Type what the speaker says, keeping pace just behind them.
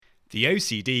The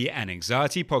OCD and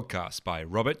Anxiety Podcast by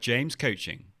Robert James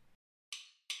Coaching.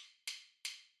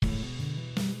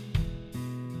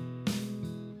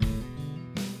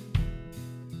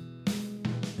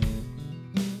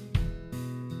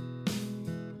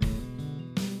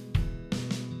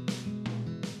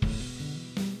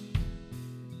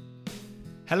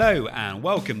 Hello and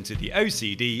welcome to the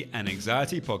OCD and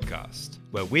Anxiety Podcast,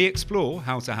 where we explore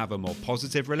how to have a more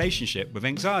positive relationship with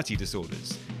anxiety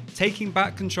disorders, taking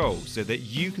back control so that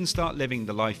you can start living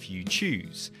the life you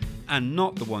choose and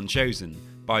not the one chosen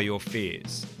by your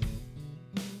fears.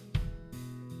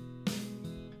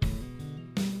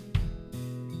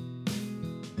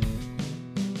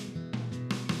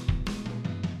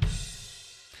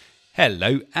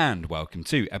 Hello and welcome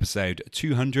to episode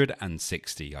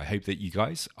 260. I hope that you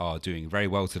guys are doing very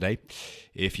well today.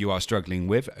 If you are struggling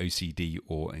with OCD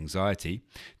or anxiety,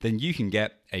 then you can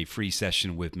get a free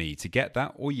session with me. To get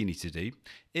that, all you need to do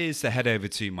is to head over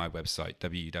to my website,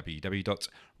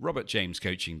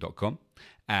 www.robertjamescoaching.com.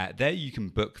 There you can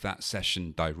book that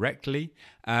session directly,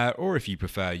 or if you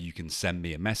prefer, you can send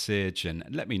me a message and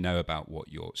let me know about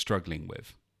what you're struggling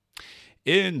with.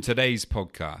 In today's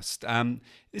podcast,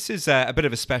 this is a bit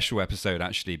of a special episode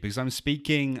actually, because I'm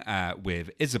speaking with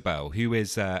Isabel, who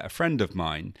is a friend of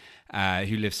mine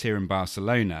who lives here in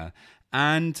Barcelona.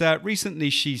 And recently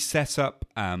she set up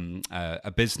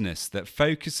a business that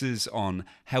focuses on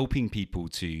helping people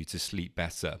to sleep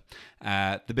better.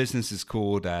 The business is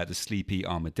called the Sleepy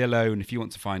Armadillo. And if you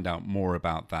want to find out more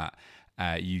about that,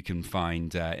 you can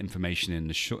find information in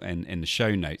the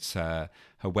show notes.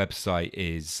 Her website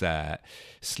is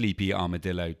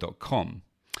sleepyarmadillo.com.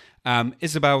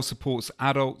 Isabel supports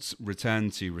adults return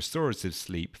to restorative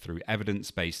sleep through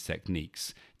evidence-based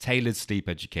techniques, tailored sleep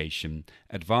education,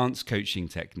 advanced coaching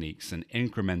techniques, and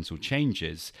incremental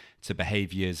changes to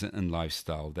behaviors and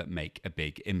lifestyle that make a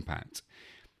big impact.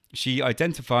 She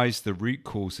identifies the root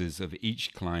causes of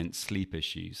each client's sleep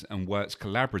issues and works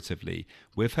collaboratively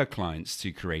with her clients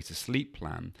to create a sleep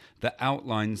plan that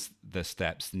outlines the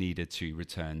steps needed to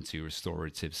return to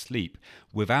restorative sleep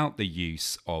without the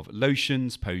use of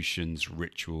lotions, potions,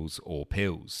 rituals, or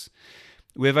pills.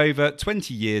 With over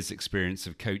 20 years' experience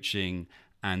of coaching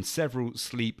and several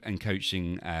sleep and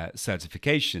coaching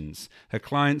certifications, her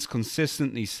clients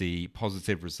consistently see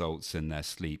positive results in their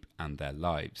sleep and their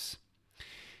lives.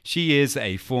 She is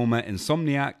a former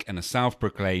insomniac and a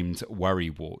self-proclaimed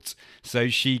worrywart, so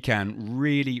she can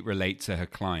really relate to her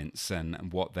clients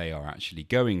and what they are actually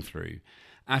going through.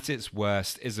 At its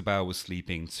worst, Isabel was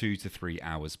sleeping 2 to 3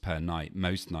 hours per night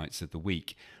most nights of the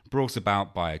week, brought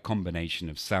about by a combination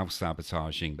of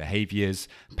self-sabotaging behaviours,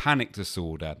 panic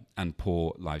disorder, and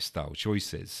poor lifestyle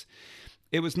choices.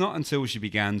 It was not until she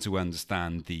began to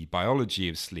understand the biology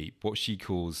of sleep, what she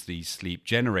calls the sleep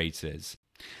generators,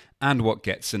 and what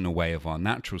gets in the way of our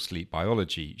natural sleep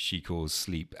biology, she calls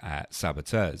sleep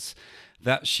saboteurs,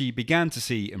 that she began to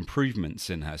see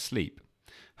improvements in her sleep.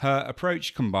 Her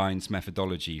approach combines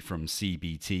methodology from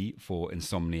CBT for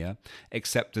insomnia,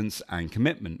 acceptance and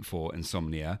commitment for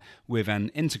insomnia, with an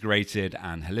integrated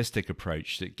and holistic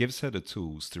approach that gives her the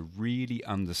tools to really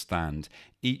understand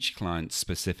each client's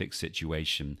specific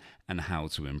situation and how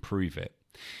to improve it.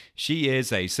 She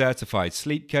is a certified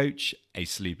sleep coach, a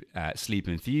sleep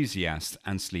enthusiast,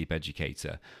 and sleep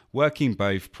educator, working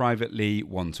both privately,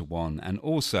 one-to-one, and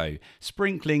also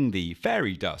sprinkling the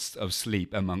fairy dust of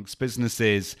sleep amongst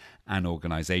businesses and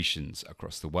organizations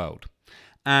across the world.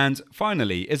 And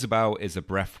finally, Isabel is a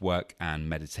breathwork and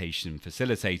meditation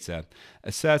facilitator,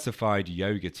 a certified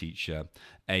yoga teacher,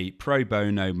 a pro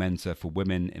bono mentor for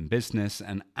women in business,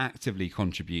 and actively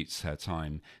contributes her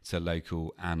time to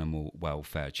local animal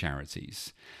welfare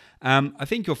charities. I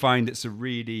think you'll find it's a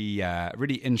really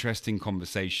interesting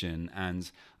conversation,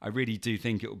 and I really do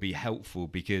think it will be helpful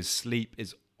because sleep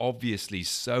is obviously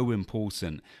so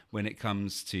important when it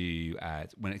comes to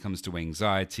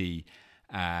anxiety.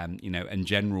 And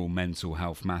general mental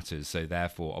health matters. So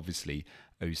therefore, obviously,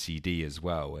 OCD as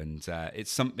well. And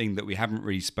it's something that we haven't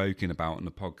really spoken about on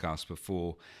the podcast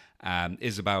before.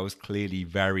 Isabel is clearly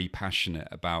very passionate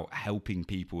about helping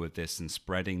people with this and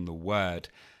spreading the word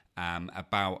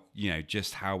about,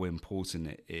 just how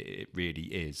important it really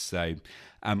is. So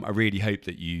I really hope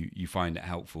that you find it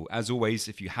helpful. As always,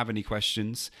 if you have any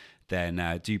questions,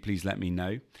 then do please let me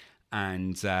know.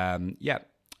 And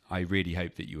I really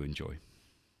hope that you enjoy.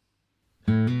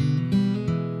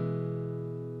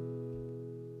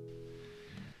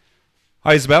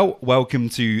 Hi Isabel, welcome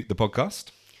to the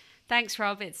podcast. Thanks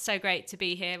Rob, it's so great to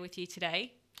be here with you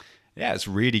today. Yeah, it's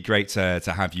really great to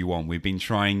have you on. We've been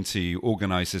trying to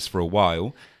organise this for a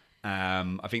while,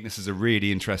 I think this is a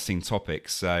really interesting topic,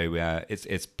 so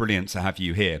it's brilliant to have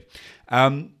you here.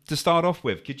 To start off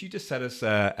with, could you just tell us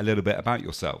a little bit about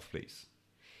yourself, please?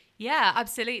 Yeah,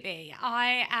 absolutely.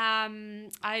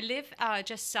 I live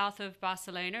just south of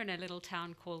Barcelona in a little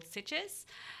town called Sitges.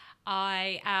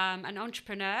 I am an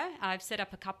entrepreneur. I've set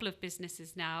up a couple of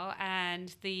businesses now,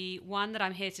 and the one that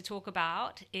I'm here to talk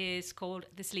about is called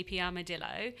the Sleepy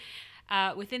Armadillo.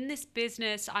 Within this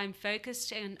business, I'm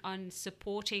focused on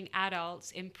supporting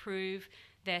adults improve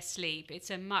their sleep. It's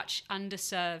a much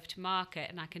underserved market,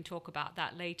 and I can talk about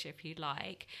that later if you'd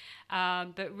like.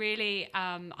 But really,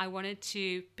 I wanted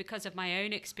to, because of my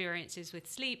own experiences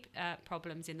with sleep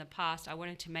problems in the past, I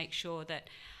wanted to make sure that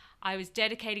I was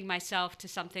dedicating myself to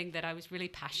something that I was really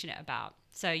passionate about.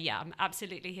 So yeah, I'm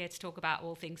absolutely here to talk about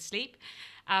all things sleep.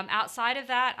 Outside of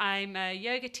that, I'm a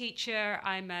yoga teacher.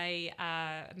 I'm a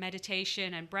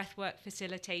meditation and breathwork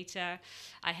facilitator.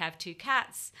 I have 2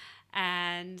 cats,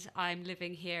 and I'm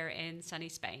living here in sunny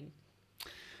Spain.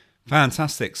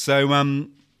 Fantastic. So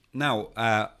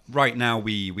right now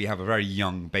we have a very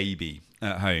young baby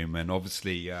at home, and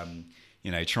obviously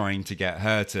trying to get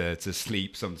her to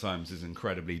sleep sometimes is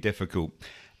incredibly difficult.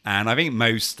 And I think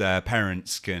most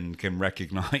parents can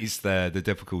recognise the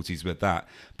difficulties with that.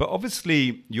 But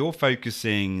obviously, you're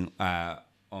focusing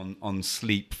on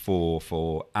sleep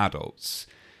for adults.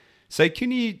 So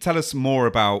can you tell us more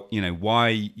about why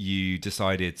you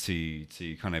decided to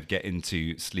kind of get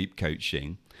into sleep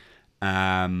coaching,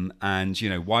 and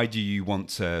why do you want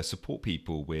to support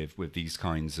people with these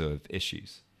kinds of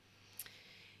issues?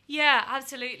 Yeah,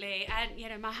 absolutely.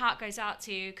 And, my heart goes out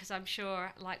to you because I'm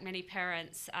sure, like many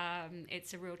parents,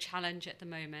 it's a real challenge at the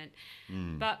moment.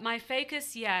 But my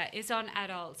focus, is on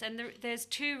adults. And there's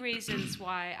 2 reasons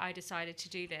why I decided to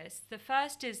do this. The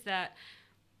first is that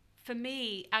for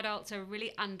me, adults are a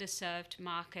really underserved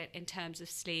market in terms of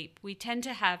sleep. We tend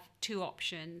to have 2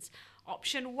 options.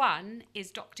 Option 1 is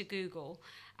Dr. Google.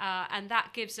 And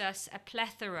that gives us a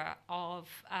plethora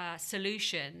of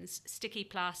solutions, sticky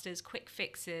plasters, quick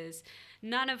fixes,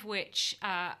 none of which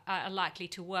are likely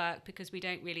to work because we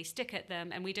don't really stick at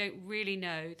them and we don't really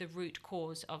know the root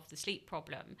cause of the sleep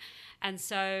problem. And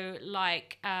so,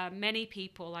 like many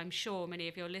people, I'm sure many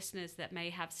of your listeners that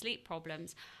may have sleep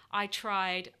problems, I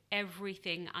tried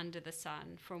everything under the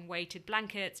sun, from weighted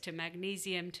blankets to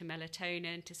magnesium to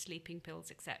melatonin to sleeping pills,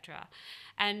 etc.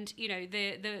 And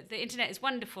the internet is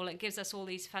wonderful. It gives us all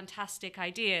these fantastic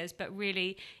ideas, but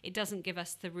really it doesn't give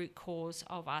us the root cause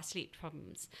of our sleep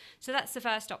problems. So that's the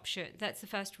first option. That's the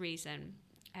first reason.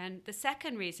 And the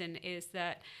second reason is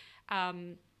that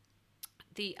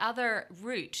the other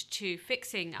route to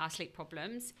fixing our sleep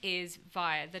problems is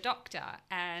via the doctor.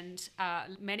 And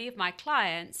many of my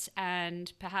clients,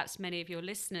 and perhaps many of your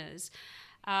listeners,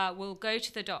 will go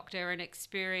to the doctor and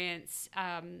experience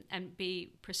and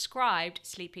be prescribed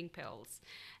sleeping pills.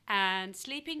 And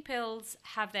sleeping pills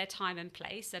have their time and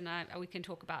place, and we can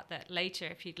talk about that later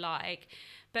if you'd like.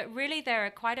 But really,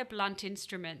 they're quite a blunt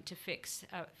instrument to fix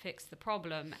the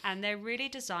problem, and they're really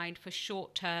designed for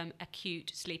short-term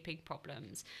acute sleeping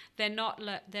problems. They're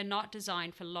not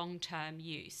designed for long-term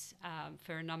use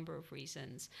for a number of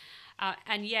reasons,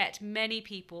 and yet many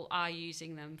people are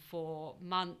using them for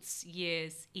months,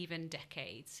 years, even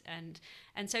decades.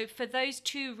 And so, for those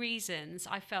 2 reasons,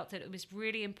 I felt that it was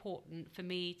really important for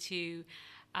me to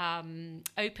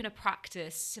open a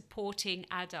practice supporting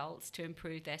adults to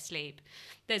improve their sleep.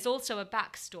 There's also a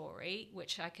backstory,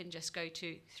 which I can just go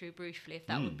through briefly if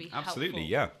that would be absolutely,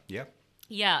 helpful. Yeah.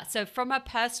 Yeah, so from a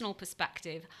personal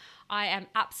perspective, I am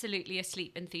absolutely a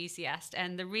sleep enthusiast.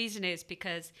 And the reason is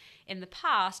because in the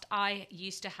past, I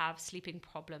used to have sleeping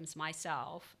problems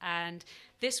myself. And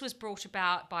this was brought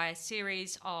about by a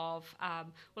series of,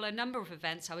 a number of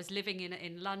events. I was living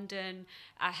in London.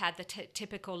 I had the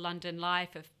typical London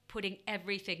life of putting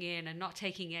everything in and not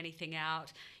taking anything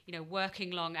out,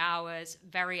 working long hours,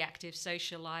 very active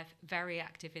social life, very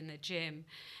active in the gym.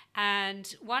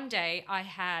 And one day I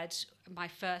had my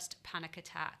first panic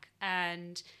attack.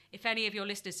 And if any of your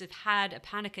listeners have had a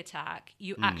panic attack,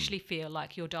 you actually feel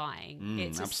like you're dying.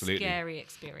 It's absolutely. a scary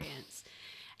experience.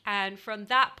 And from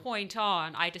that point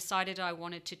on, I decided I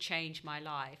wanted to change my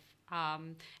life.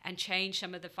 And change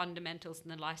some of the fundamentals in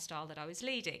the lifestyle that I was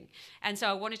leading. And so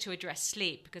I wanted to address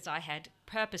sleep because I had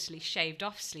purposely shaved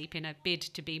off sleep in a bid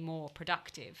to be more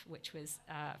productive, which was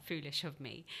foolish of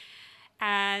me.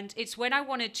 And it's when I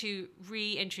wanted to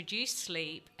reintroduce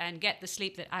sleep and get the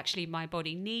sleep that actually my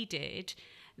body needed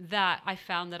that I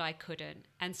found that I couldn't.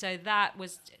 And so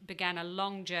began a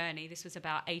long journey. This was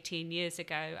about 18 years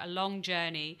ago, a long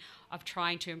journey of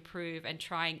trying to improve and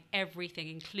trying everything,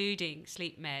 including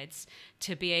sleep meds,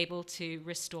 to be able to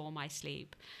restore my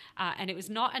sleep. And it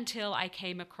was not until I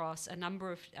came across a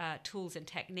number of tools and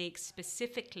techniques,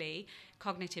 specifically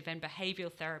cognitive and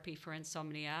behavioral therapy for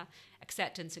insomnia,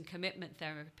 acceptance and commitment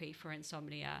therapy for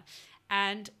insomnia,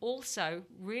 and also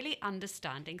really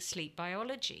understanding sleep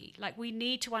biology. Like, we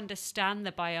need to understand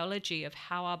the biology of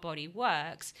how our body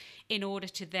works in order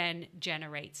to then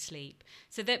generate sleep.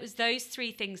 So that was those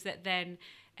three things that then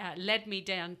led me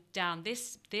down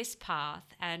this path.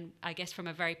 And I guess from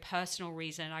a very personal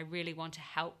reason, I really want to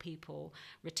help people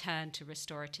return to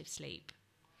restorative sleep.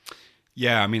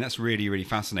 Yeah, I mean, that's really, really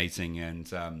fascinating. And,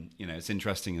 it's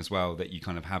interesting as well that you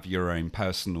kind of have your own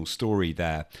personal story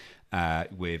there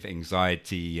with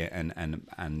anxiety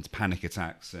and panic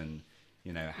attacks, and,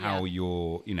 how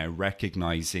you're,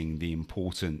 recognizing the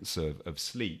importance of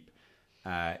sleep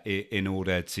in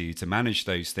order to manage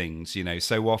those things.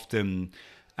 So often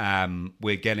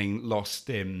we're getting lost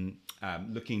in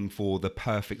looking for the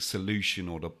perfect solution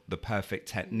or the perfect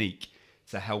technique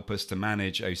to help us to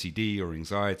manage OCD or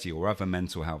anxiety or other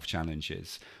mental health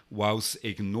challenges, whilst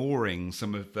ignoring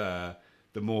some of the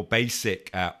more basic,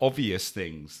 obvious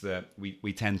things that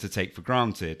we tend to take for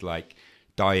granted, like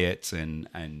diet and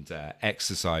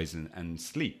exercise and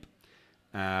sleep.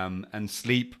 And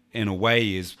sleep, in a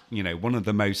way, is one of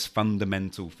the most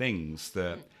fundamental things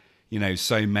that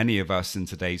so many of us in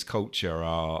today's culture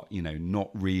are not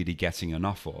really getting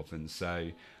enough of. And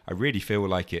so I really feel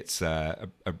like it's a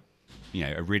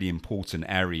really important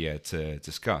area to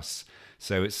discuss.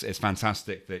 So it's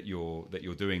fantastic that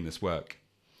you're doing this work.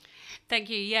 Thank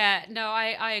you. Yeah, no,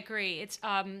 I agree. It's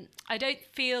I don't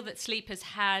feel that sleep has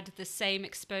had the same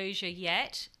exposure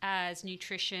yet as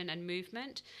nutrition and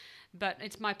movement, but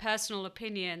it's my personal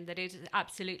opinion that it is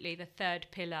absolutely the third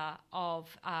pillar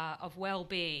of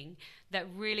well-being that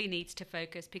really needs to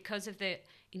focus, because of the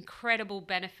incredible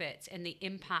benefits and the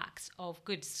impacts of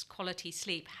good quality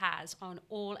sleep has on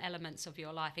all elements of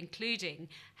your life, including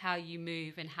how you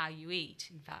move and how you eat,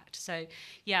 in fact. So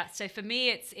yeah, so for me,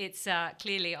 it's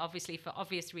clearly, obviously, for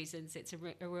obvious reasons, it's a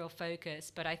real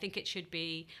focus, but I think it should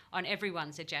be on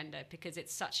everyone's agenda because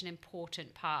it's such an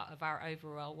important part of our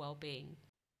overall well-being.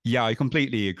 Yeah, I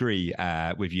completely agree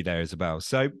with you there, Isabel.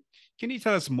 So can you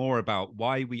tell us more about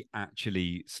why we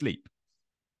actually sleep?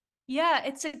 Yeah,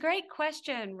 it's a great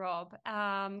question, Rob,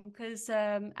 because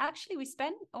actually we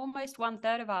spend almost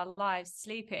 1/3 of our lives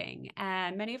sleeping,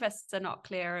 and many of us are not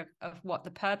clear of what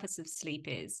the purpose of sleep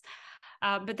is.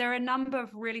 But there are a number of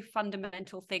really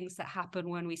fundamental things that happen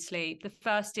when we sleep. The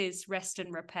first is rest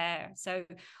and repair. So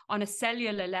on a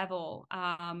cellular level,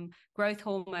 growth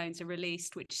hormones are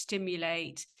released, which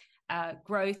stimulate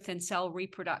growth and cell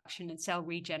reproduction and cell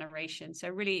regeneration. So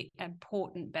really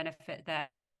important benefit there.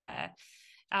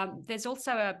 There's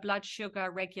also a blood sugar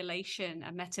regulation,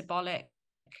 a metabolic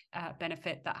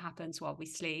benefit that happens while we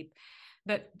sleep.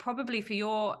 But probably for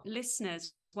your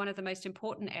listeners, one of the most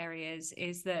important areas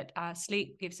is that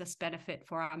sleep gives us benefit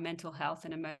for our mental health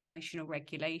and emotional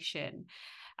regulation.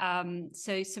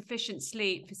 So sufficient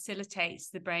sleep facilitates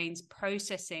the brain's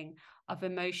processing of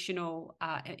emotional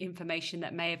information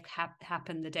that may have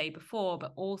happened the day before,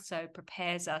 but also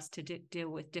prepares us to deal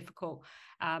with difficult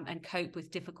and cope with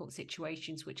difficult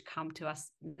situations which come to us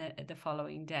the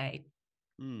following day.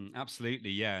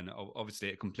 Absolutely, yeah, and obviously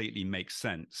it completely makes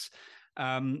sense.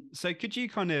 So could you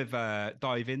kind of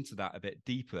dive into that a bit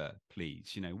deeper,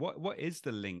 please? What is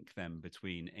the link then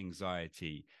between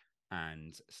anxiety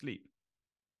and sleep?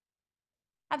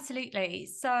 Absolutely.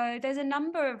 So there's a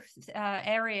number of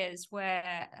areas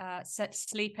where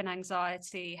sleep and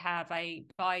anxiety have a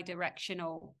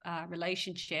bi-directional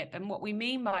relationship. And what we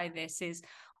mean by this is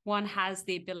one has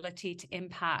the ability to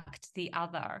impact the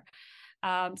other.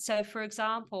 So, for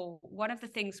example, one of the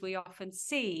things we often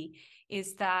see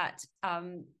is that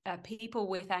people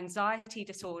with anxiety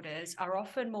disorders are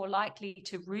often more likely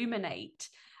to ruminate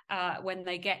when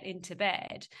they get into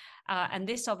bed. And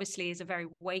this obviously is a very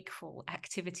wakeful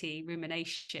activity,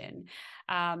 rumination.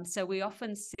 So we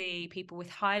often see people with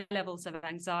high levels of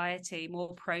anxiety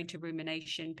more prone to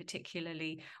rumination,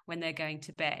 particularly when they're going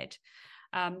to bed.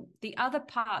 The other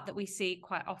part that we see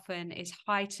quite often is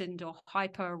heightened or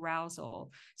hyperarousal.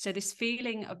 So this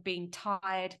feeling of being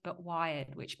tired but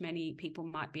wired, which many people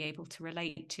might be able to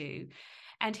relate to.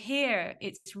 And here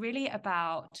it's really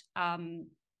about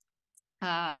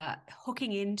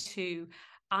hooking into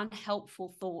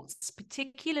unhelpful thoughts,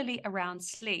 particularly around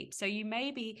sleep. So you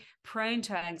may be prone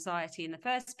to anxiety in the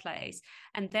first place.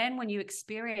 And then when you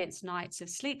experience nights of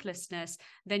sleeplessness,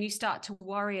 then you start to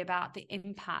worry about the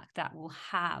impact that will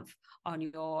have on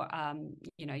your,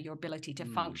 your ability to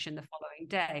function the following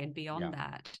day and beyond Yeah.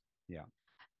 that. Yeah.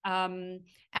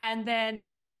 And then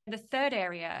the third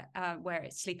area where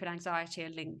sleep and anxiety are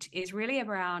linked is really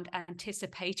around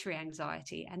anticipatory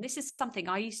anxiety. And this is something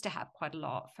I used to have quite a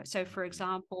lot. So, for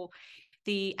example,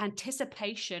 the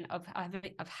anticipation of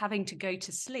having to go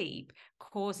to sleep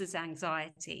causes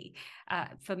anxiety.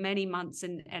 For many months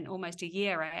and almost a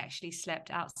year, I actually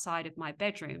slept outside of my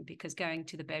bedroom because going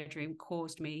to the bedroom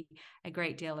caused me a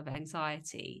great deal of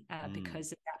anxiety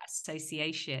because of that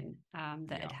association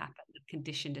that had happened,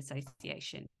 conditioned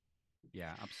association.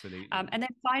 Yeah, absolutely. And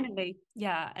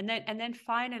then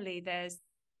finally, there's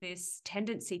this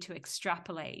tendency to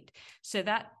extrapolate. So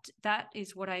that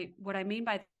is what I mean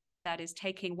by that is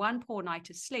taking one poor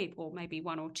night of sleep, or maybe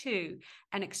one or two,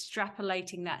 and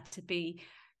extrapolating that to be,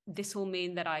 this will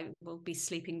mean that I will be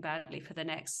sleeping badly for the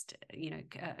next,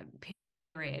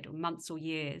 period or months or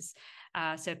years.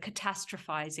 So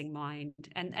catastrophizing mind,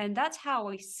 and that's how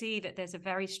we see that there's a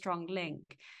very strong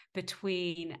link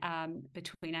between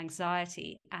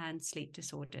anxiety and sleep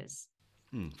disorders.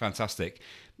 Fantastic.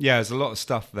 Yeah, there's a lot of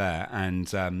stuff there, and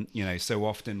so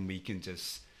often we can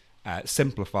just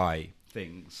simplify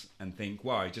things and think,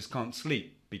 "Well, I just can't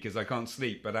sleep because I can't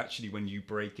sleep." But actually, when you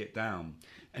break it down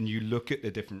and you look at the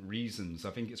different reasons,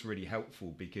 I think it's really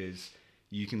helpful because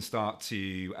you can start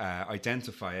to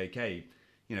identify, okay,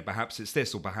 perhaps it's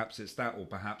this, or perhaps it's that, or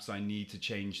perhaps I need to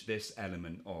change this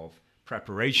element of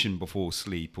preparation before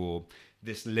sleep, or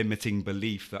this limiting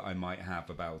belief that I might have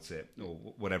about it, or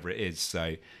whatever it is.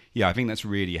 So yeah, I think that's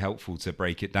really helpful to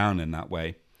break it down in that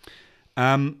way.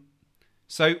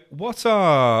 So what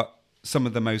are some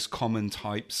of the most common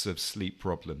types of sleep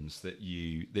problems that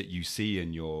you see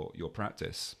in your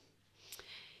practice?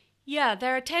 Yeah,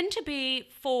 there tend to be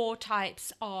four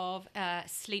types of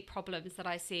sleep problems that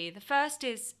I see. The first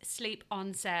is sleep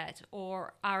onset,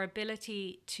 or our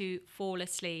ability to fall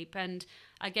asleep. And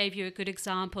I gave you a good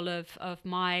example of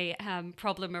my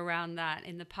problem around that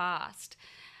in the past.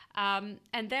 And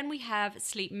then we have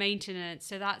sleep maintenance.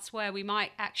 So that's where we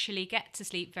might actually get to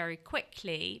sleep very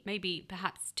quickly, maybe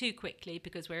perhaps too quickly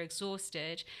because we're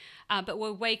exhausted, but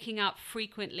we're waking up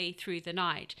frequently through the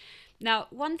night. Now,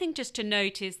 one thing just to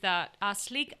note is that our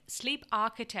sleep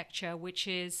architecture, which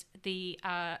is the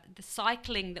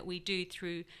cycling that we do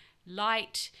through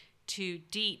light to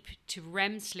deep to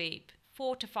REM sleep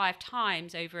 4 to 5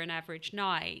 times over an average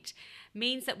night,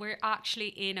 means that we're actually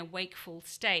in a wakeful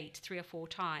state 3 or 4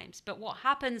 times. But what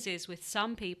happens is with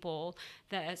some people,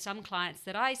 some clients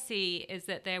that I see, is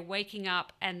that they're waking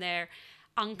up and they're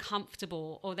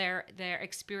uncomfortable, or they're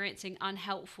experiencing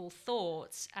unhelpful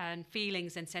thoughts and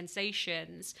feelings and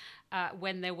sensations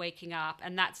when they're waking up,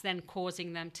 and that's then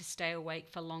causing them to stay awake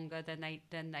for longer than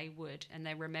they would, and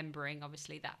they're remembering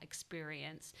obviously that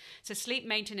experience. So sleep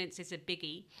maintenance is a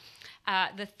biggie.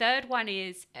 The third one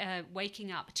is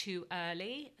waking up too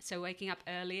early, so waking up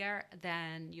earlier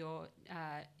than you're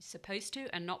supposed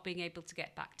to and not being able to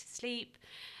get back to sleep.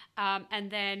 And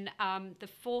then the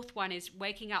fourth one is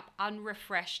waking up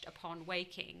unrefreshed upon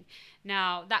waking.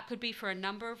 Now, that could be for a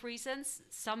number of reasons.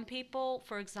 Some people,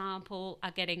 for example,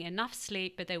 are getting enough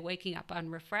sleep, but they're waking up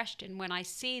unrefreshed. And when I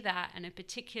see that, and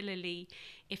particularly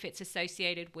if it's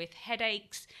associated with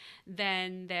headaches,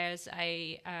 then there's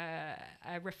a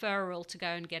referral to go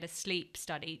and get a sleep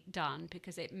study done,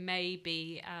 because it may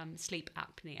be sleep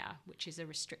apnea, which is a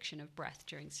restriction of breath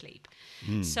during sleep.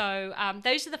 So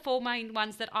those are the four main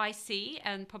ones that I see,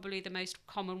 and probably the most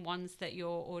common ones that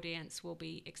your audience will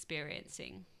be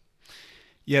experiencing.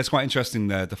 Yeah, it's quite interesting,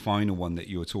 the final one that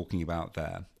you were talking about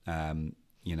there.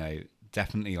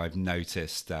 Definitely I've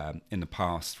noticed in the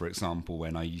past, for example,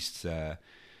 when I used to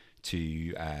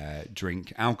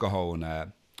drink alcohol on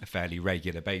a fairly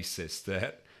regular basis,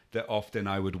 that often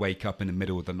I would wake up in the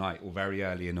middle of the night or very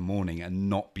early in the morning and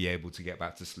not be able to get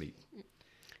back to sleep.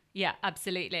 Yeah,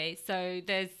 absolutely. So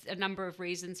there's a number of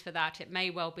reasons for that. It may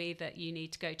well be that you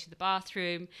need to go to the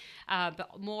bathroom,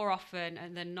 but more often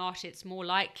than not, it's more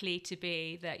likely to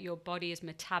be that your body is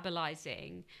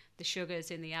metabolizing the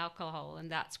sugars in the alcohol,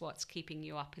 and that's what's keeping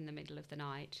you up in the middle of the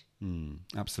night.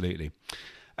 Absolutely.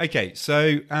 Okay,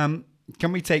 so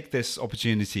can we take this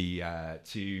opportunity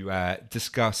to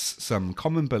discuss some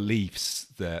common beliefs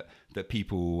that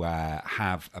people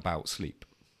have about sleep?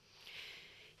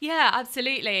 Yeah,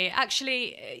 absolutely.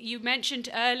 Actually, you mentioned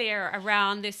earlier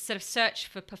around this sort of search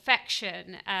for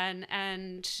perfection,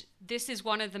 and this is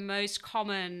one of the most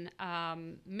common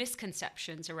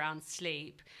misconceptions around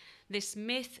sleep. This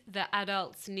myth that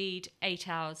adults need 8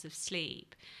 hours of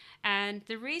sleep. And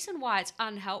the reason why it's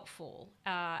unhelpful,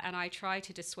 and I try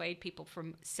to dissuade people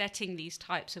from setting these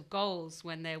types of goals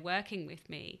when they're working with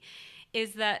me,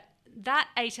 is that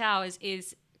 8 hours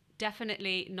is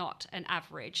definitely not an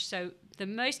average. So the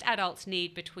most adults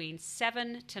need between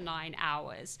 7 to 9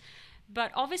 hours.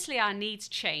 But obviously our needs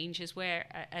change as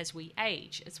we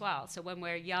age as well. So when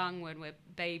we're young, when we're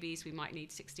babies, we might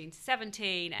need 16 to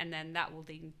 17, and then that will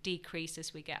then decrease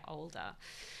as we get older.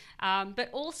 But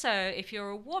also, if you're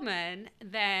a woman,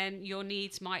 then your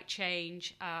needs might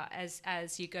change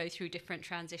as you go through different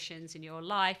transitions in your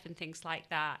life and things like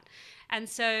that. And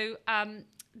so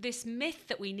this myth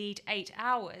that we need 8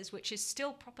 hours, which is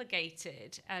still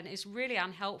propagated and is really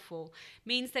unhelpful,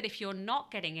 means that if you're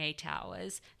not getting 8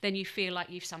 hours, then you feel like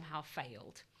you've somehow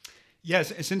failed.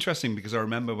 Yes, it's interesting because I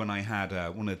remember when I had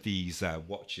one of these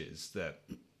watches that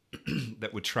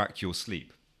that would track your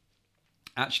sleep.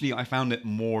 Actually, I found it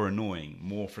more annoying,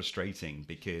 more frustrating,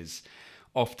 because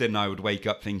often I would wake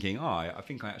up thinking, oh, I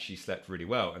think I actually slept really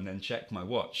well, and then check my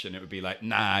watch and it would be like,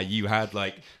 nah, you had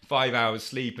like 5 hours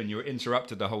sleep and you were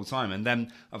interrupted the whole time. And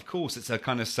then, of course, it's a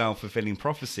kind of self-fulfilling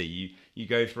prophecy. You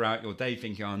go throughout your day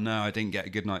thinking, oh no, I didn't get a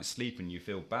good night's sleep, and you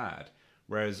feel bad.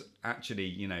 Whereas actually,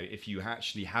 if you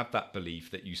actually have that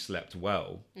belief that you slept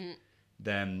well,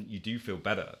 then you do feel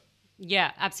better.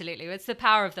 Yeah, absolutely. It's the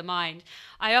power of the mind.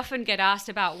 I often get asked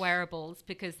about wearables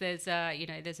because there's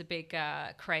a big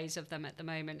craze of them at the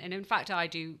moment. And in fact, I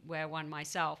do wear one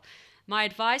myself. My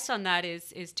advice on that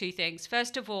is two things.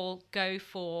 First of all, go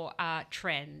for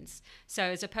trends. So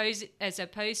as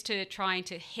opposed to trying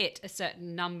to hit a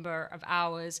certain number of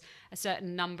hours, a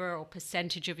certain number or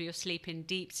percentage of your sleep in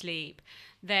deep sleep,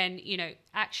 then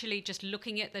actually just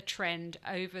looking at the trend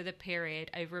over a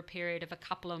period of a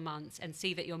couple of months and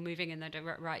see that you're moving in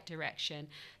the right direction.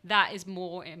 That is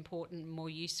more important,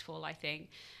 more useful, I think.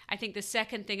 I think the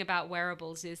second thing about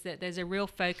wearables is that there's a real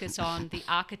focus on the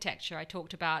architecture. I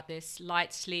talked about this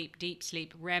light sleep, deep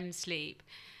sleep, REM sleep,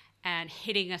 and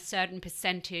hitting a certain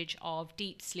percentage of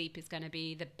deep sleep is going to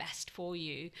be the best for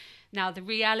you. Now, the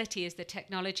reality is the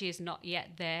technology is not yet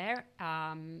there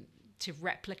to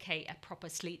replicate a proper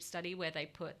sleep study where they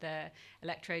put the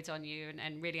electrodes on you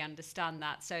and really understand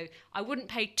that. So I wouldn't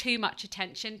pay too much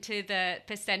attention to the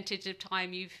percentage of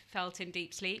time you've felt in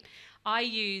deep sleep. I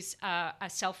use a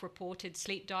self-reported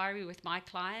sleep diary with my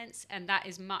clients, and that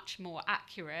is much more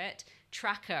accurate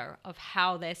tracker of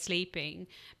how they're sleeping,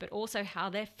 but also how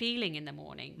they're feeling in the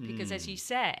morning. Because as you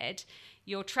said,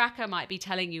 your tracker might be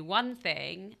telling you one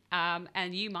thing,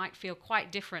 and you might feel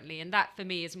quite differently. And that for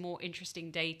me is more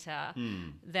interesting data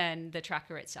than the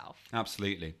tracker itself.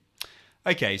 Absolutely.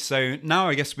 Okay, so now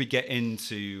I guess we get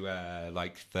into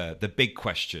the big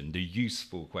question, the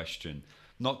useful question.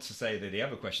 Not to say that the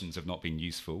other questions have not been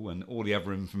useful, and all the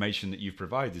other information that you've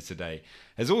provided today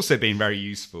has also been very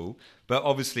useful. But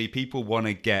obviously people want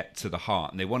to get to the heart,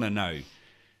 and they want to know,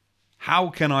 how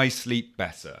can I sleep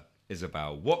better,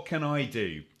 Isabel? What can I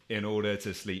do in order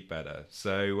to sleep better?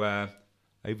 So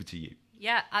over to you.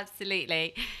 Yeah,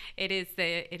 absolutely. It is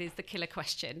the killer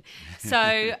question.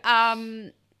 So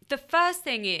the first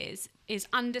thing is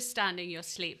understanding your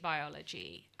sleep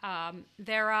biology.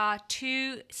 There are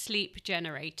two sleep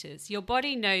generators. Your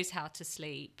body knows how to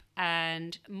sleep,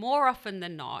 and more often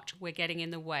than not, we're getting in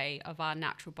the way of our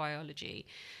natural biology.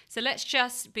 So let's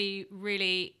just be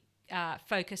really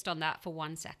focused on that for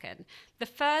 1 second. The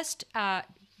first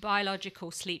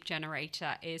biological sleep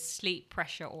generator is sleep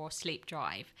pressure or sleep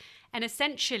drive. And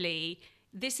essentially,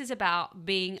 this is about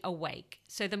being awake.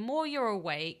 So the more you're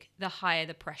awake, the higher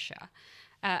the pressure.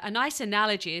 A nice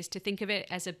analogy is to think of it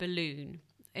as a balloon.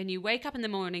 And you wake up in the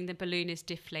morning, the balloon is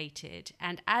deflated.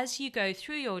 And as you go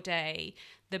through your day,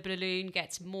 the balloon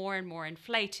gets more and more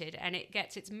inflated, and it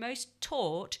gets its most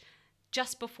taut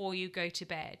just before you go to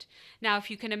bed. Now, if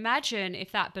you can imagine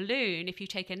if you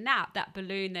take a nap, that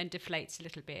balloon then deflates a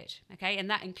little bit, okay? And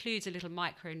that includes a little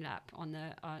micro nap on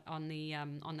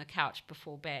the couch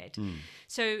before bed.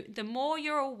 So the more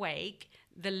you're awake,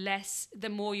 the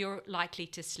more you're likely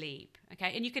to sleep,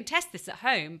 okay? And you can test this at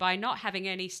home by not having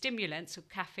any stimulants or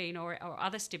caffeine or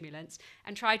other stimulants,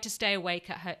 and try to stay awake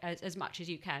as much as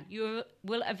you can. You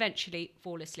will eventually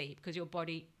fall asleep because your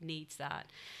body needs that.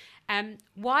 And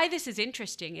why this is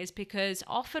interesting is because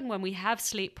often when we have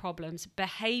sleep problems,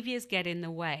 behaviors get in the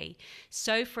way.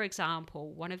 So, for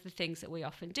example, one of the things that we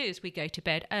often do is we go to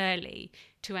bed early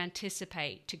to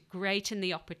anticipate, to greaten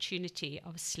the opportunity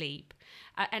of sleep.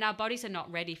 And our bodies are not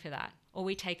ready for that. Or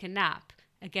we take a nap.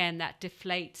 Again, that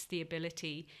deflates the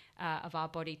ability of our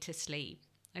body to sleep.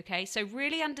 Okay, so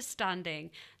really understanding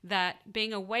that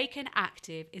being awake and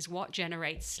active is what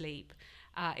generates sleep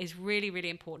is really, really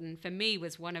important. For me,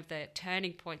 was one of the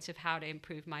turning points of how to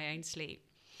improve my own sleep.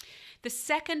 The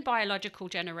second biological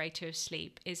generator of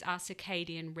sleep is our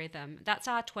circadian rhythm. That's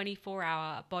our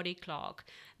 24-hour body clock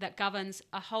that governs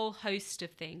a whole host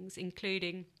of things,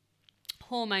 including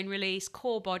hormone release,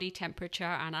 core body temperature,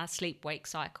 and our sleep-wake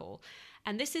cycle.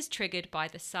 And this is triggered by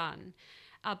the sun.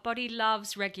 Our body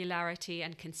loves regularity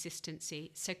and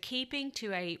consistency. So keeping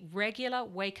to a regular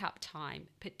wake-up time,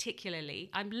 particularly,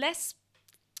 I'm less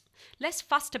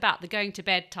fussed about the going to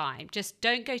bed time. Just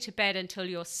don't go to bed until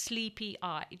you're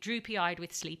sleepy-eyed, droopy-eyed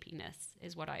with sleepiness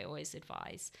is what I always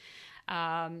advise.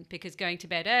 Because going to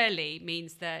bed early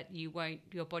means that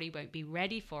your body won't be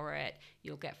ready for it.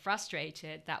 You'll get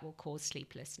frustrated. That will cause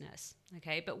sleeplessness.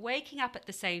 Okay, but waking up at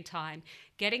the same time,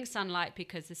 getting sunlight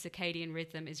because the circadian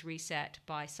rhythm is reset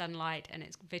by sunlight and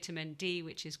it's vitamin D,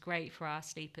 which is great for our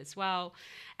sleep as well,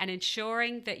 and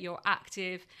ensuring that you're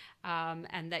active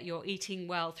and that you're eating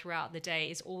well throughout the day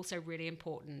is also really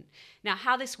important. Now,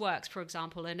 how this works, for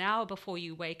example, an hour before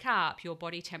you wake up, your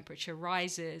body temperature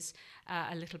rises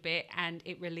a little bit and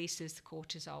it releases the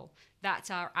cortisol.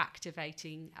 That's our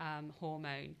activating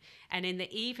hormone. And in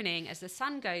the evening, as the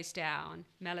sun goes down,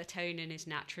 melatonin is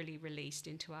naturally released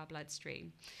into our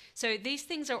bloodstream. So these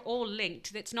things are all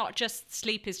linked. It's not just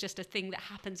sleep is just a thing that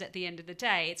happens at the end of the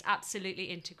day. It's absolutely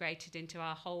integrated into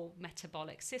our whole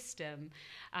metabolic system.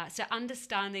 So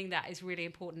understanding that is really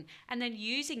important. And then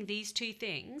using these two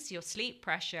things, your sleep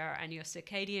pressure and your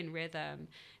circadian rhythm,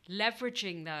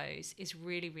 leveraging those is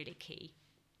really, really key.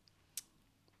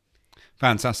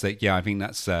 Fantastic. Yeah, I think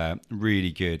that's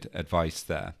really good advice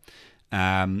there.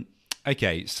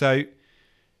 Okay, so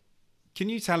can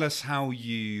you tell us how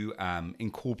you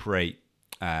incorporate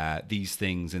these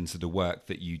things into the work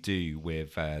that you do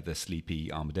with the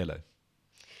Sleepy Armadillo?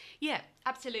 Yeah,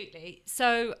 absolutely.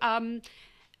 So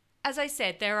as I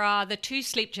said, there are the two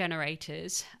sleep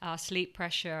generators, sleep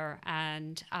pressure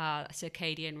and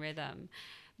circadian rhythm.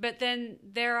 But then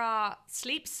there are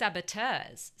sleep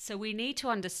saboteurs. So we need to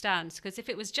understand, because if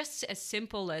it was just as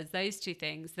simple as those two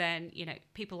things, then,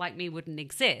 people like me wouldn't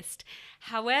exist.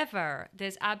 However,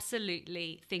 there's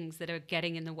absolutely things that are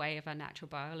getting in the way of our natural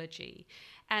biology.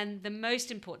 And the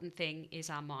most important thing is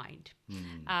our mind.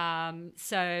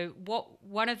 So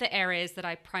one of the areas that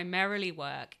I primarily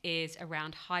work is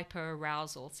around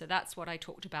hyperarousal. So that's what I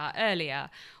talked about earlier,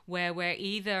 where we're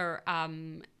either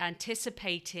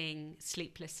anticipating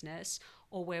sleeplessness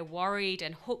or we're worried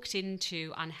and hooked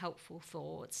into unhelpful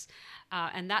thoughts.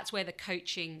 And that's where the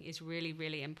coaching is really,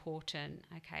 really important,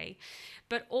 okay?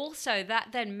 But also that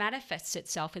then manifests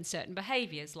itself in certain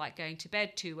behaviors, like going to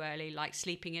bed too early, like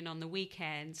sleeping in on the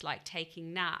weekends, like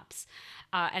taking naps,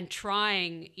 and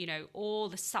trying, all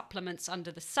the supplements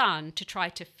under the sun to try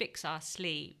to fix our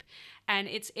sleep. And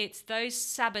it's those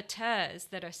saboteurs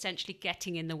that are essentially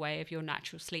getting in the way of your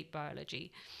natural sleep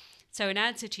biology. So in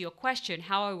answer to your question,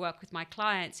 how I work with my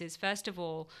clients is, first of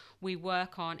all, we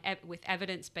work with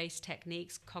evidence-based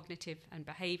techniques, cognitive and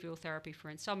behavioral therapy for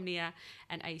insomnia,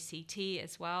 and ACT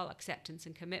as well, acceptance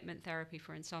and commitment therapy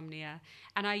for insomnia.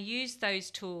 And I use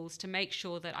those tools to make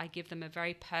sure that I give them a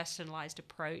very personalized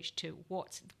approach to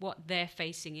what they're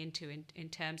facing into in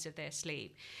terms of their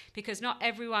sleep. Because not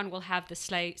everyone will have the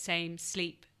same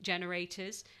sleep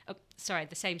generators, the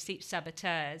same sleep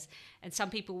saboteurs, and some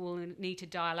people will need to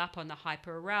dial up on the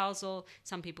hyperarousal,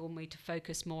 some people will need to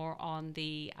focus more on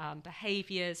the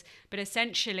behaviors, but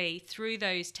essentially through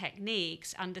those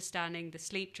techniques, understanding the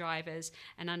sleep drivers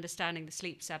and understanding the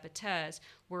sleep saboteurs,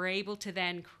 we're able to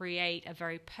then create a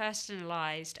very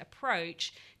personalized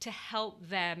approach to help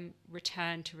them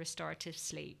return to restorative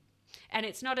sleep. And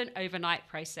it's not an overnight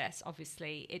process,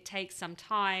 obviously. It takes some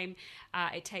time.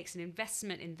 It takes an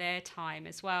investment in their time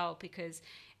as well, because,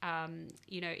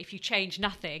 if you change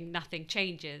nothing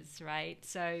changes, right?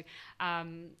 So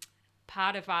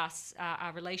part of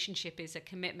our relationship is a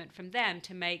commitment from them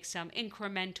to make some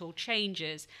incremental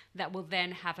changes that will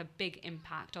then have a big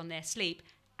impact on their sleep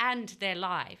and their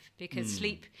life. Because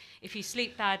if you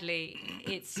sleep badly,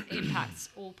 it impacts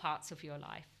all parts of your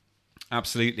life.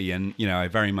 Absolutely. And, I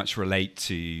very much relate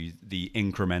to the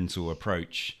incremental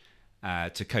approach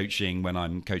to coaching when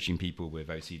I'm coaching people with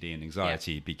OCD and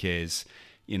anxiety, because,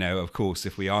 of course,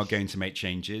 if we are going to make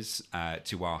changes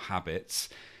to our habits,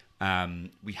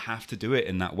 we have to do it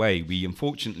in that way. We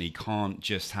unfortunately can't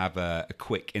just have a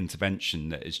quick intervention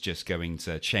that is just going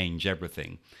to change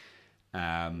everything.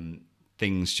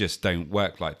 Things just don't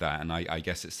work like that. And I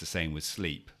guess it's the same with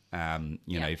sleep.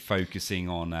 Focusing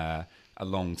on a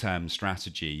long-term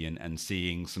strategy and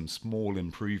seeing some small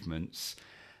improvements,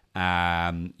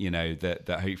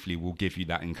 that hopefully will give you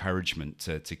that encouragement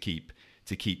to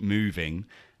keep moving.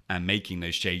 And making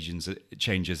those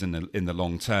changes in the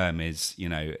long term is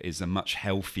a much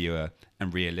healthier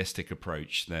and realistic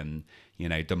approach than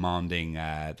demanding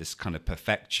this kind of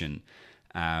perfection,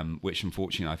 which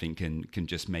unfortunately I think can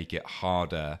just make it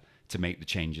harder to make the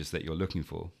changes that you're looking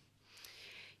for.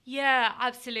 Yeah,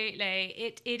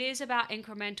 absolutely. It is about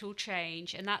incremental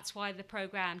change, and that's why the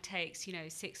program takes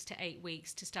 6 to 8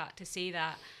 weeks to start to see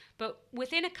that. But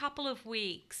within a couple of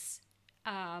weeks,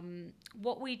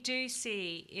 what we do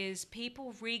see is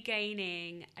people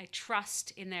regaining a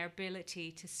trust in their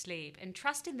ability to sleep and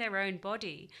trust in their own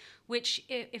body, which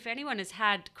if anyone has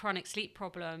had chronic sleep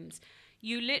problems,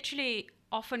 you literally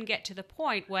often get to the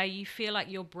point where you feel like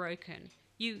you're broken.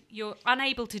 You're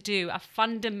unable to do a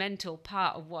fundamental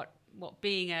part of what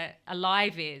being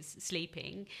alive is,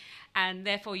 sleeping, and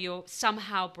therefore you're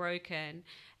somehow broken.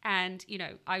 And,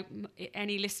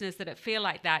 any listeners that feel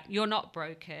like that, you're not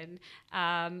broken.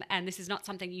 And this is not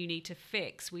something you need to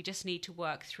fix. We just need to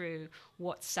work through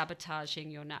what's sabotaging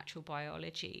your natural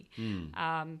biology.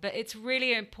 But it's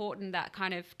really important, that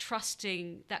kind of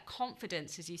trusting, that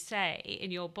confidence, as you say,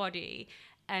 in your body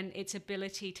and its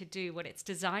ability to do what it's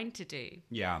designed to do.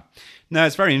 Yeah. No,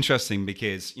 it's very interesting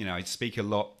because, I speak a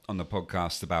lot on the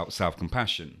podcast about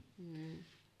self-compassion.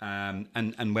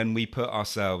 And when we put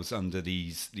ourselves under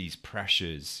these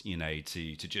pressures,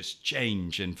 to just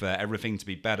change and for everything to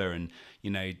be better and,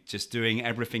 just doing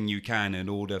everything you can in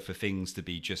order for things to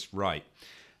be just right,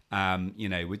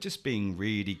 we're just being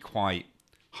really quite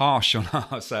harsh on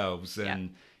ourselves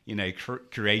and,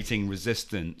 creating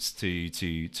resistance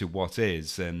to what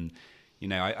is. And,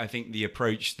 I think the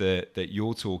approach that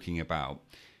you're talking about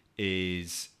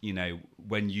is,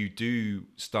 when you do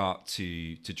start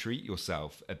to treat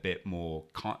yourself a bit more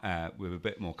with a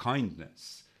bit more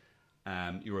kindness,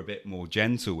 you're a bit more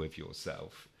gentle with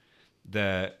yourself,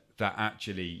 that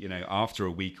actually, after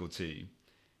a week or two,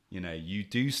 you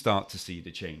do start to see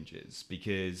the changes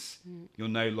because you're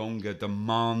no longer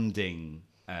demanding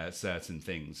certain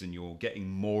things and you're getting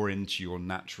more into your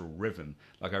natural rhythm.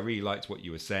 Like, I really liked what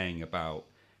you were saying about,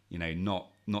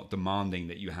 not demanding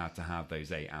that you had to have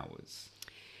those 8 hours.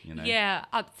 Yeah,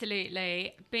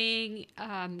 absolutely. Being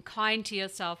kind to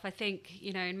yourself. I think,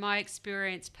 in my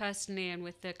experience personally and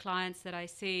with the clients that I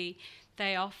see,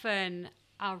 they often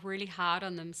are really hard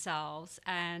on themselves.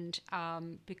 And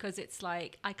because it's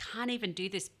like, I can't even do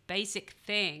this basic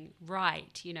thing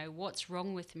right. What's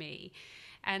wrong with me?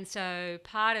 And so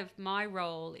part of my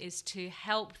role is to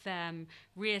help them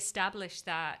reestablish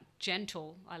that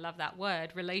gentle, I love that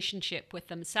word, relationship with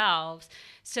themselves,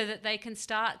 so that they can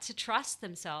start to trust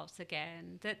themselves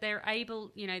again, that they're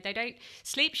able,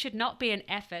 sleep should not be an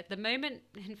effort. The moment,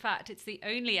 in fact, it's the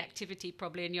only activity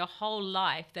probably in your whole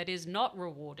life that is not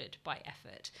rewarded by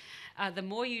effort. The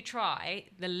more you try,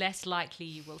 the less likely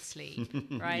you will sleep,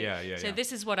 right? So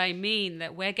this is what I mean,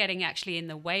 that we're getting actually in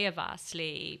the way of our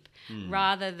sleep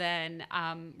rather than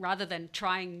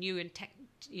trying new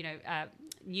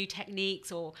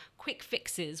techniques or quick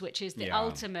fixes, which is the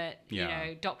ultimate,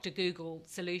 Dr. Google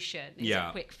solution is a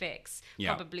quick fix,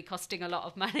 probably costing a lot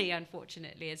of money,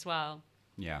 unfortunately, as well.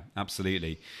 Yeah,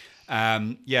 absolutely.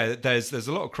 There's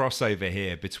a lot of crossover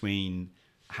here between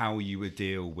how you would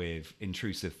deal with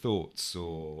intrusive thoughts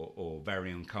or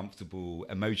very uncomfortable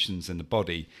emotions in the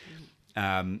body,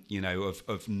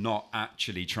 of not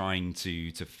actually trying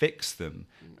to fix them,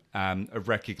 of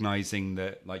recognizing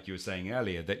that, like you were saying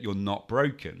earlier, that you're not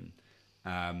broken,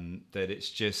 that it's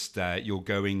just you're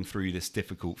going through this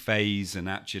difficult phase, and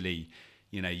actually,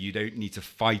 you don't need to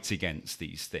fight against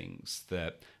these things,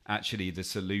 that actually the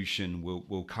solution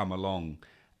will come along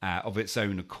of its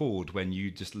own accord when you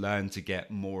just learn to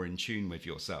get more in tune with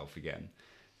yourself again.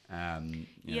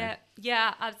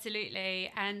 Yeah,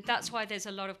 absolutely. And that's why there's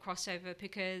a lot of crossover,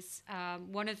 because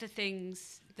one of the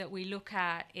things that we look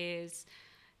at is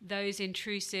those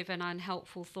intrusive and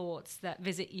unhelpful thoughts that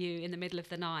visit you in the middle of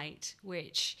the night,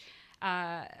 which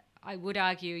I would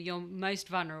argue you're most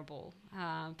vulnerable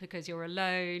because you're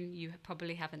alone, you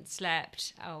probably haven't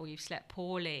slept, or you've slept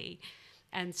poorly.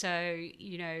 And so,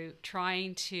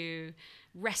 trying to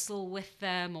wrestle with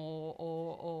them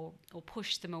or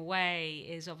push them away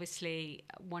is obviously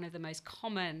one of the most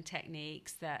common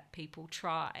techniques that people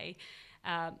try.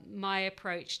 My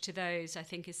approach to those, I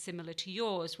think, is similar to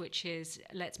yours, which is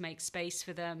let's make space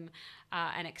for them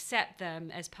and accept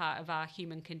them as part of our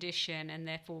human condition, and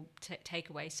therefore take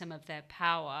away some of their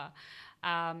power.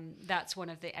 That's one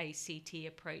of the ACT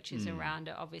approaches around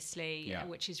it, obviously,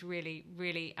 which is really,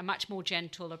 really a much more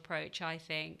gentle approach, I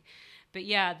think. But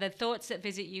yeah, the thoughts that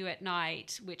visit you at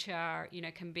night, which are,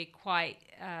 can be quite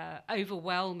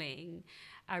overwhelming,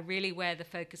 are really where the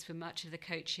focus for much of the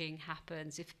coaching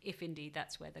happens, if indeed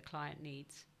that's where the client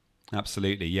needs.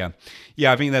 Absolutely, yeah.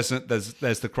 I think there's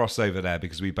the crossover there,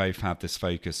 because we both have this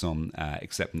focus on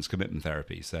acceptance commitment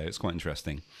therapy, so it's quite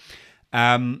interesting.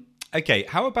 Okay,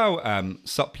 how about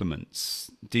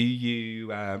supplements? Do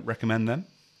you recommend them?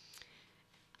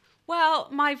 Well,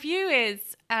 my view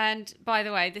is, and by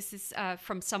the way, this is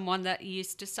from someone that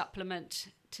used to supplement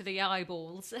to the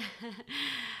eyeballs.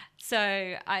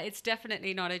 So it's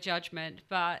definitely not a judgment,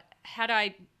 but had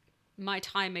I my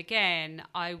time again,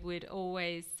 I would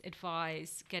always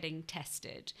advise getting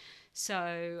tested.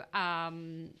 So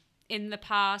in the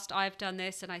past, I've done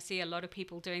this, and I see a lot of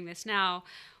people doing this now,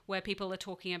 where people are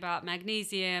talking about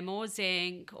magnesium or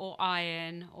zinc or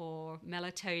iron or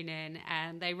melatonin,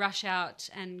 and they rush out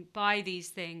and buy these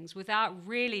things without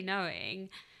really knowing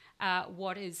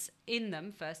what is in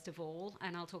them, first of all,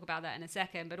 and I'll talk about that in a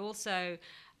second, but also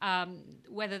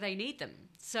whether they need them.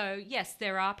 So yes,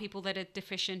 there are people that are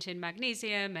deficient in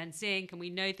magnesium and zinc, and we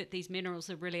know that these minerals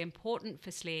are really important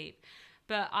for sleep.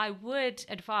 But I would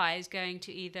advise going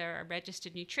to either a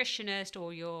registered nutritionist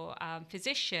or your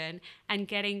physician and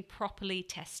getting properly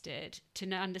tested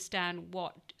to understand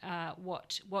what,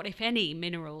 if any,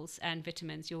 minerals and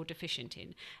vitamins you're deficient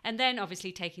in. And then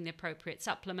obviously taking the appropriate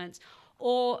supplements.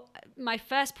 Or my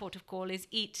first port of call is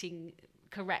eating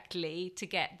correctly to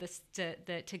get the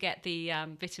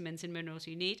vitamins and minerals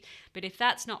you need. But if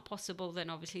that's not possible, then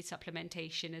obviously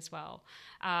supplementation as well.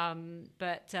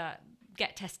 But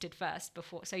get tested first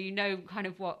before, so you know kind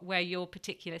of where your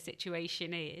particular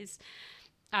situation is.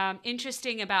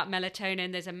 Interesting about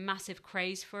melatonin, there's a massive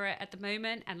craze for it at the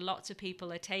moment, and lots of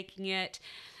people are taking it.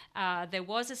 There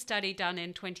was a study done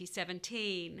in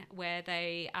 2017 where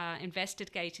they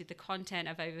investigated the content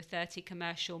of over 30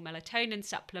 commercial melatonin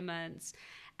supplements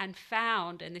and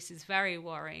found, and this is very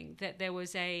worrying, that there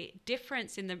was a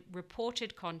difference in the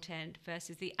reported content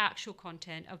versus the actual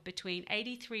content of between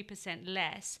 83%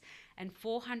 less and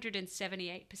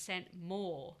 478%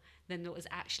 more than what was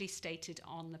actually stated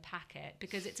on the packet,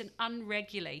 because it's an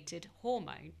unregulated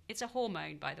hormone. It's a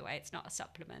hormone, by the way, it's not a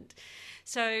supplement.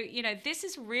 So, this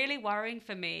is really worrying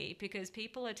for me, because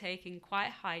people are taking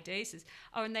quite high doses.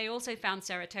 Oh, and they also found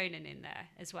serotonin in there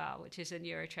as well, which is a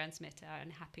neurotransmitter,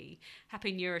 and happy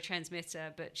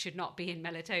neurotransmitter, but should not be in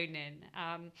melatonin.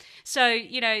 So,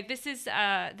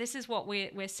 this is what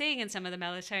we're seeing in some of the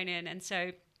melatonin, and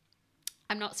so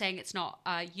I'm not saying it's not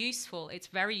useful. It's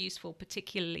very useful,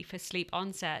 particularly for sleep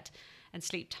onset and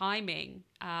sleep timing.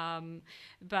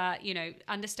 But,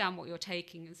 understand what you're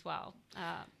taking as well.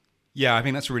 Yeah, I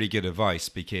think that's really good advice,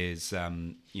 because,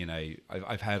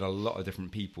 I've heard a lot of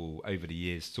different people over the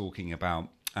years talking about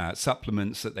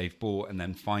supplements that they've bought, and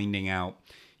then finding out,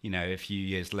 a few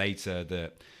years later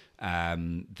that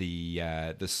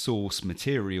the source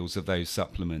materials of those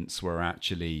supplements were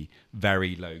actually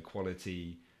very low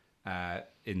quality.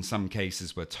 In some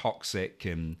cases were toxic,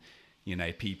 and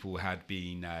people had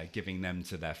been giving them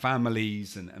to their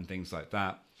families and things like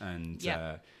that, and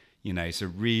so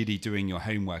really doing your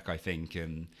homework, I think,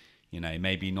 and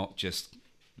maybe not just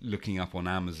looking up on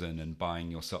Amazon and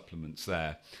buying your supplements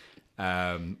there,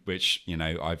 which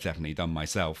I've definitely done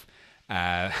myself.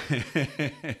 But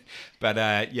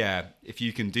if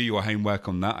you can do your homework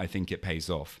on that, I think it pays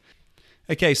off.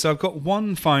 Okay, so I've got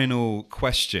one final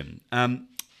question.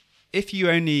 If you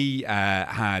only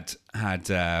had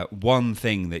one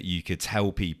thing that you could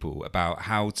tell people about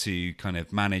how to kind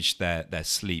of manage their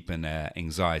sleep and their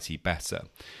anxiety better,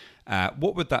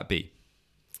 what would that be?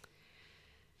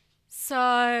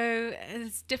 So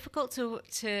it's difficult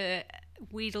to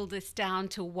wheedle this down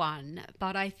to one,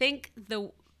 but I think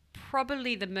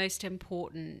probably the most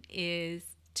important is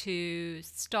to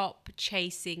stop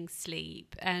chasing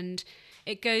sleep. And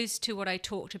it goes to what I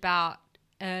talked about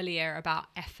earlier about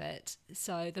effort.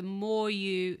 So the more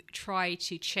you try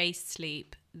to chase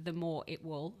sleep, the more it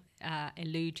will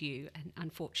elude you,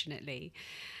 unfortunately.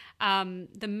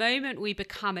 The moment we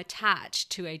become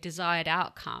attached to a desired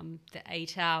outcome, the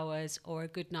 8 hours or a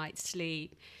good night's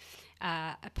sleep,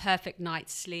 a perfect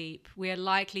night's sleep, we are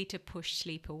likely to push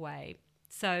sleep away.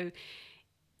 So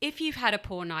if you've had a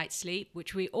poor night's sleep,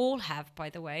 which we all have, by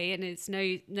the way, and it's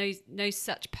no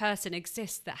such person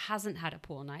exists that hasn't had a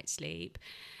poor night's sleep,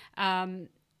 I'm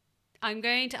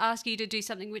going to ask you to do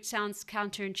something which sounds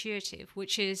counterintuitive,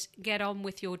 which is get on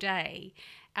with your day.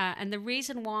 And the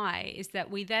reason why is that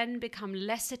we then become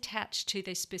less attached to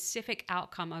the specific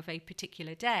outcome of a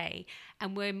particular day,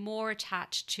 and we're more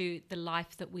attached to the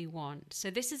life that we want. So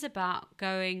this is about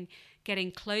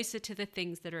getting closer to the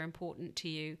things that are important to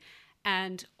you.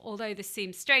 And although this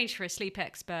seems strange for a sleep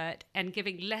expert, and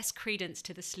giving less credence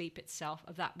to the sleep itself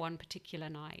of that one particular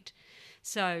night.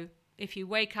 So if you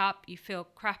wake up, you feel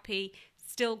crappy,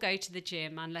 still go to the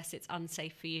gym unless it's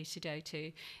unsafe for you to go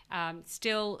to.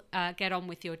 Still get on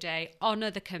with your day,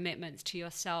 honor the commitments to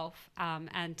yourself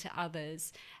and to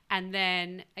others. And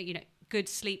then, good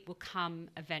sleep will come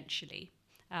eventually.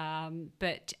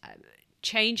 But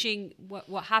changing,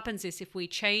 what happens is if we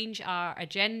change our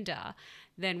agenda,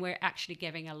 then we're actually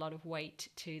giving a lot of weight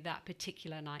to that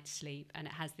particular night's sleep, and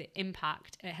it has the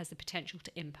potential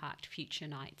to impact future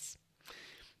nights.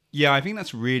 Yeah, I think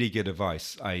that's really good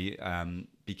advice.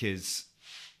 Because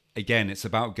again, it's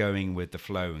about going with the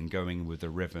flow and going with the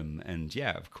rhythm. And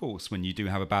yeah, of course, when you do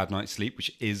have a bad night's sleep,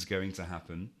 which is going to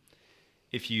happen,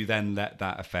 if you then let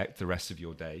that affect the rest of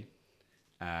your day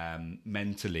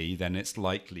mentally, then it's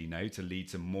likely to lead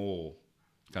to more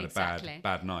kind of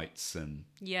bad nights. And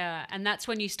that's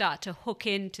when you start to hook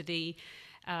into the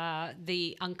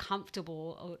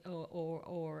uncomfortable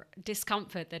or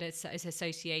discomfort that is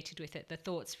associated with it, the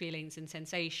thoughts, feelings, and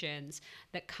sensations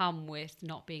that come with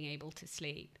not being able to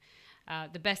sleep.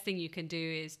 The best thing you can do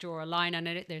is draw a line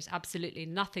under it. There's absolutely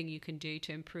nothing you can do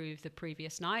to improve the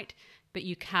previous night, but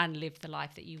you can live the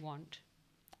life that you want.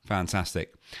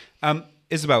 Fantastic.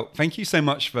 Isabel, thank you so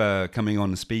much for coming on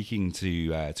and speaking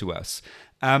to us.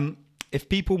 If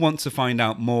people want to find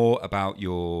out more about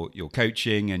your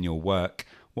coaching and your work,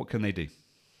 what can they do?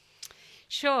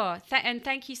 Sure. And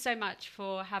thank you so much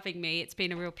for having me. It's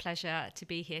been a real pleasure to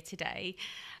be here today.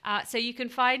 So you can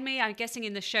find me, I'm guessing,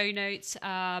 in the show notes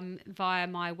via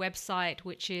my website,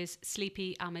 which is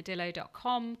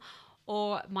sleepyarmadillo.com,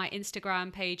 or my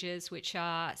Instagram pages, which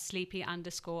are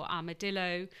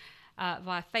sleepy_armadillo.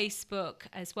 Via Facebook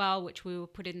as well, which we will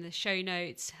put in the show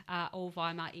notes, or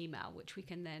via my email, which we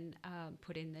can then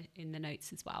put in the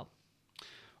notes as well.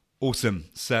 Awesome.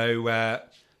 So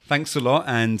thanks a lot,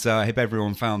 and I hope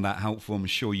everyone found that helpful. I'm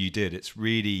sure you did. It's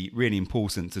really, really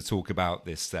important to talk about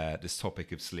this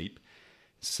topic of sleep.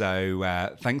 So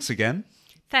thanks again.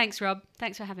 Thanks, Rob.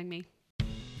 Thanks for having me.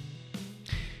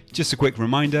 Just a quick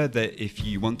reminder that if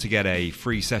you want to get a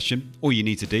free session, all you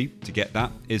need to do to get that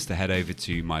is to head over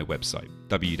to my website,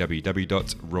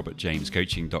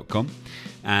 www.robertjamescoaching.com.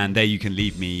 And there you can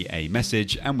leave me a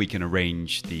message and we can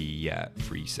arrange the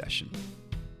free session.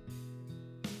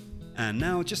 And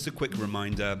now just a quick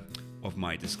reminder of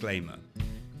my disclaimer.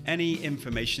 Any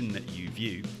information that you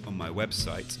view on my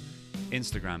website,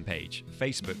 Instagram page,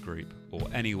 Facebook group, or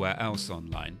anywhere else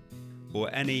online,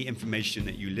 or any information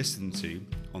that you listen to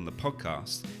on the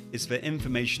podcast is for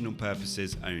informational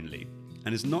purposes only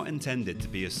and is not intended to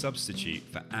be a substitute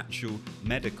for actual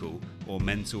medical or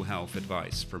mental health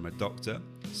advice from a doctor,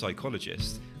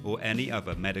 psychologist, or any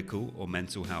other medical or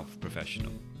mental health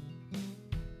professional.